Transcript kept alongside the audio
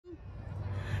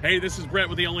Hey, this is Brett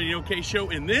with the Only OK Show,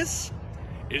 and this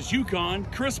is Yukon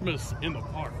Christmas in the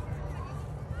Park.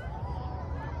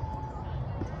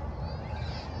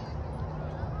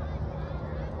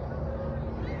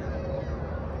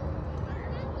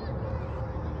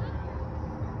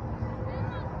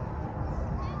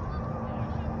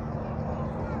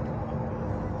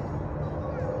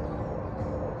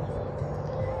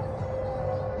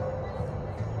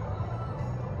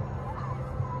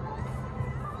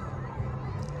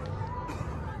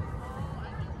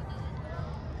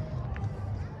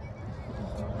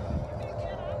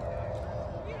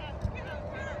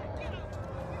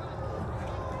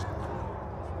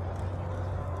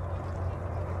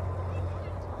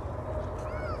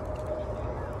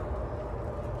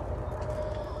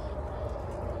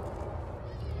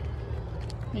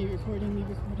 Are you recording? Me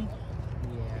recording?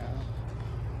 Yeah.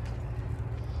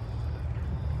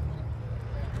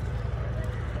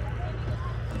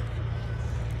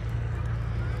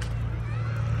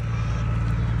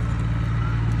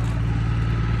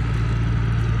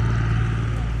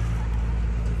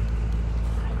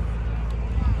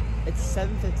 It's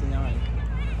 7:59.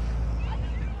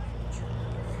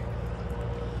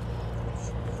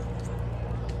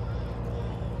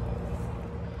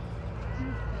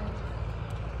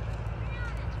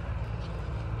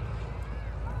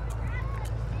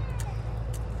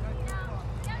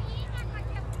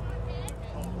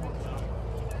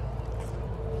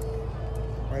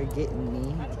 Are you getting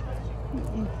me?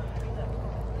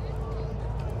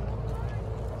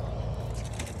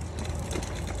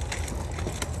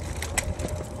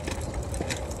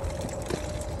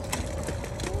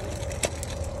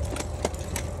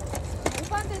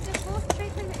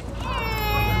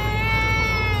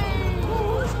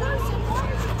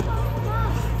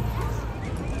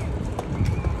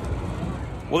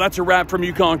 Well, that's a wrap from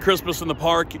Yukon Christmas in the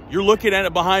Park. You're looking at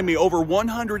it behind me, over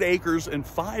 100 acres and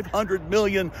 500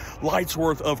 million lights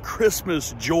worth of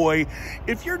Christmas joy.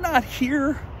 If you're not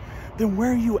here, then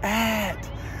where are you at?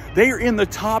 They are in the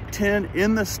top 10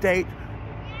 in the state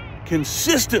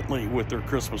consistently with their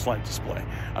Christmas light display.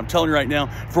 I'm telling you right now,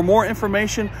 for more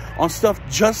information on stuff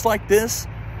just like this,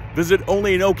 visit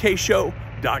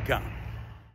onlyanOKShow.com.